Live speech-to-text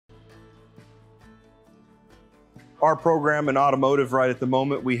Our program in automotive right at the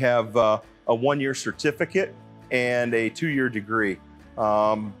moment, we have a 1-year certificate and a 2-year degree.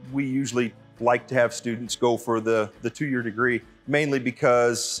 We usually like to have students go for the 2-year degree, mainly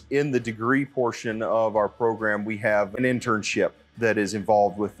because in the degree portion of our program, we have an internship that is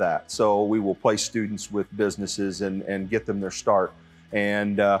involved with that. So we will place students with businesses and get them their start.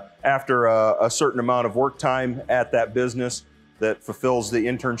 And after a certain amount of work time at that business that fulfills the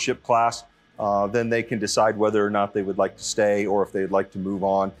internship class, then they can decide whether or not they would like to stay or if they'd like to move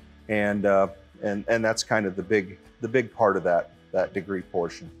on. And that's kind of the big part of that degree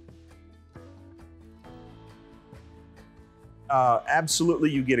portion. Absolutely,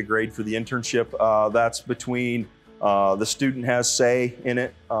 you get a grade for the internship. That's between the student has say in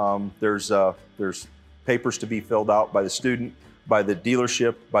it. There's papers to be filled out by the student, by the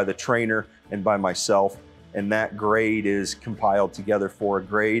dealership, by the trainer, and by myself. And that grade is compiled together for a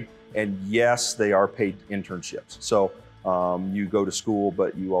grade. And yes, they are paid internships. So you go to school,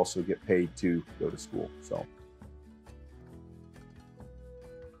 but you also get paid to go to school. So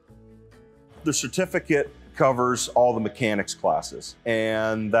the certificate covers all the mechanics classes,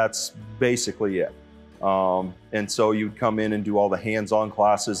 and that's basically it. And so you'd come in and do all the hands-on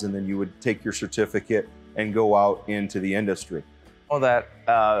classes, and then you would take your certificate and go out into the industry. Well, that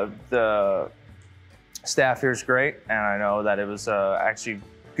the staff here is great, and I know that it was actually a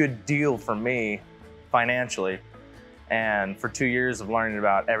good deal for me financially. And for 2 years of learning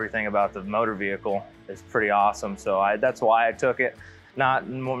about everything about the motor vehicle is pretty awesome. So that's why I took it, not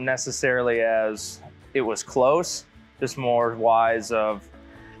necessarily as it was close, just more wise of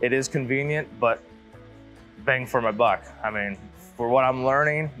it is convenient, but bang for my buck. I mean, for what I'm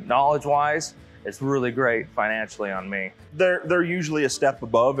learning, knowledge-wise, it's really great financially on me. They're usually a step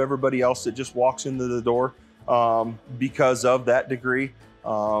above everybody else that just walks into the door because of that degree.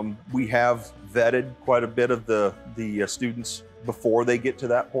 We have vetted quite a bit of the students before they get to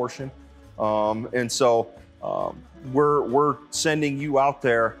that portion. And so we're sending you out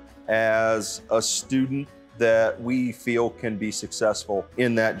there as a student that we feel can be successful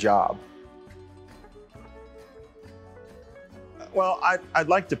in that job. Well, I'd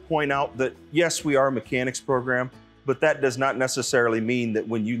like to point out that yes, we are a mechanics program, but that does not necessarily mean that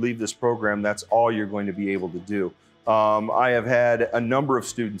when you leave this program, that's all you're going to be able to do. I have had a number of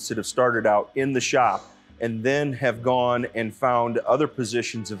students that have started out in the shop and then have gone and found other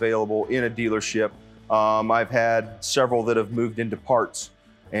positions available in a dealership. I've had several that have moved into parts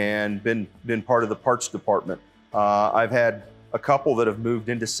and been part of the parts department. I've had a couple that have moved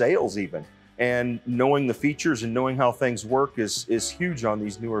into sales even. And knowing the features and knowing how things work is huge on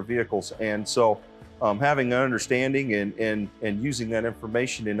these newer vehicles. And so having an understanding and using that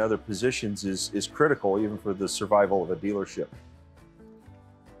information in other positions is critical even for the survival of a dealership.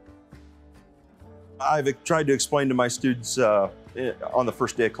 I've tried to explain to my students on the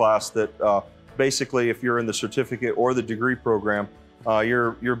first day of class that basically if you're in the certificate or the degree program,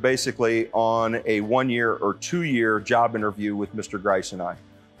 you're basically on a 1-year or 2-year job interview with Mr. Grice and I.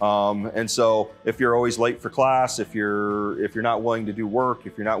 And so if you're always late for class, if you're not willing to do work,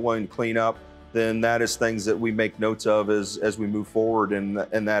 if you're not willing to clean up, then that is things that we make notes of as we move forward,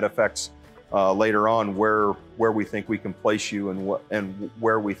 and that affects later on where we think we can place you and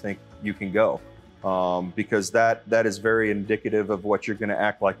where we think you can go. Because that is very indicative of what you're going to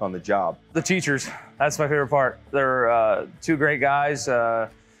act like on the job. The teachers, that's my favorite part. They're two great guys,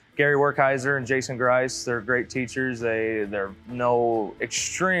 Gary Werkheiser and Jason Grice. They're great teachers. They know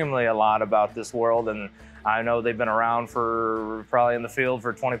extremely a lot about this world, and I know they've been around for probably in the field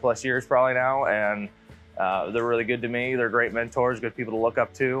for 20 plus years probably now, and they're really good to me. They're great mentors, good people to look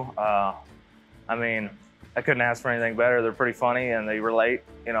up to. I mean, I couldn't ask for anything better. They're pretty funny and they relate,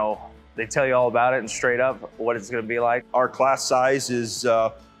 you know. They tell you all about it and straight up what it's going to be like. Our class size is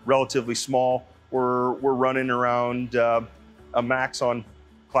relatively small. We're running around a max on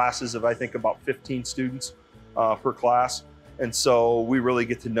classes of I think about 15 students per class. And so we really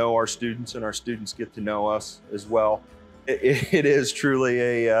get to know our students and our students get to know us as well. It is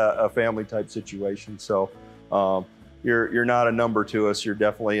truly a family type situation. So you're not a number to us. You're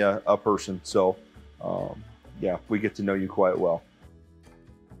definitely a person. So yeah, we get to know you quite well.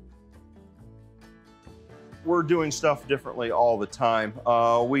 We're doing stuff differently all the time.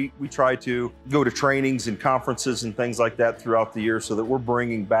 We try to go to trainings and conferences and things like that throughout the year so that we're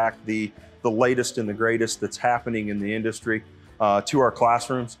bringing back the latest and the greatest that's happening in the industry to our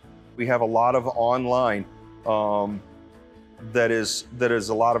classrooms. We have a lot of online that is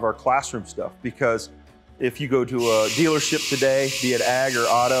a lot of our classroom stuff, because if you go to a dealership today, be it ag or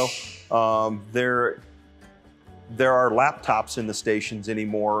auto, there are laptops in the stations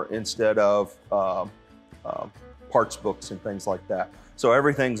anymore instead of parts books and things like that. So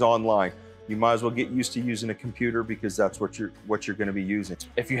everything's online. You might as well get used to using a computer because that's what you're going to be using.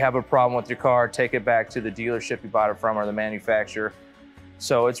 If you have a problem with your car, take it back to the dealership you bought it from or the manufacturer.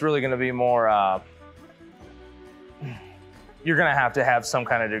 So it's really going to be more, you're going to have some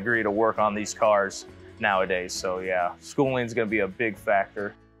kind of degree to work on these cars nowadays. So yeah, schooling is going to be a big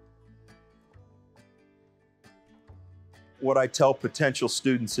factor. What I tell potential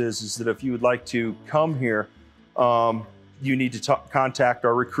students is that if you would like to come here, you need to contact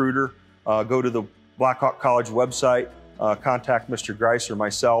our recruiter. Go to the Blackhawk College website, contact Mr. Grice or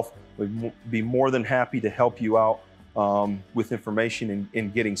myself. We'd be more than happy to help you out with information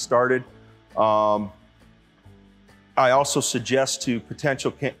in getting started. I also suggest to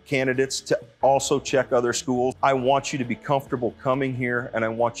potential candidates to also check other schools. I want you to be comfortable coming here, and I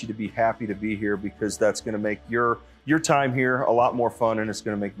want you to be happy to be here, because that's going to make your time here a lot more fun, and it's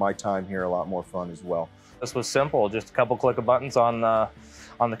going to make my time here a lot more fun as well. This was simple, just a couple click of buttons on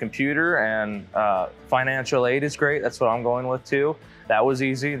the computer, and financial aid is great. That's what I'm going with too. That was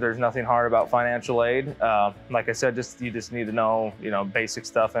easy. There's nothing hard about financial aid. Like I said, you just need to know, basic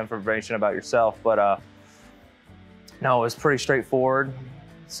stuff, information about yourself. But no, it was pretty straightforward,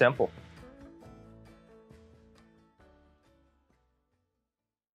 simple.